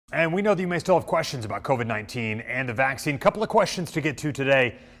And we know that you may still have questions about COVID-19 and the vaccine. Couple of questions to get to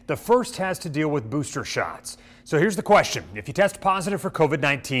today. The first has to deal with booster shots. So here's the question. If you test positive for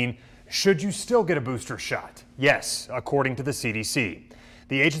COVID-19, should you still get a booster shot? Yes, according to the CDC.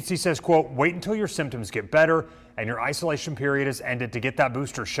 The agency says, quote, wait until your symptoms get better and your isolation period is ended to get that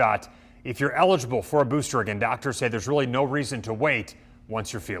booster shot. If you're eligible for a booster, again, doctors say there's really no reason to wait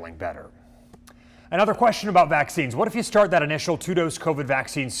once you're feeling better. Another question about vaccines. What if you start that initial 2-dose COVID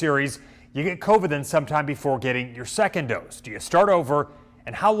vaccine series, you get COVID then sometime before getting your second dose? Do you start over,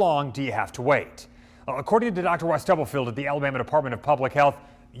 and how long do you have to wait? According to Dr. Wes Stubblefield at the Alabama Department of Public Health,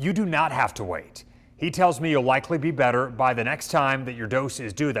 you do not have to wait. He tells me you'll likely be better by the next time that your dose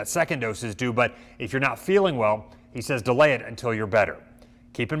is due, that second dose is due, but if you're not feeling well, he says delay it until you're better.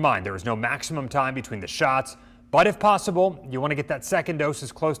 Keep in mind, there is no maximum time between the shots, but if possible, you want to get that second dose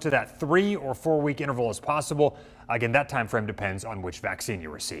as close to that 3 or 4 week interval as possible. Again, that time frame depends on which vaccine you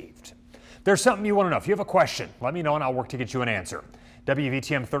received. There's something you want to know. If you have a question, let me know and I'll work to get you an answer.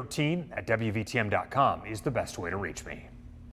 WVTM 13 at WVTM.com is the best way to reach me.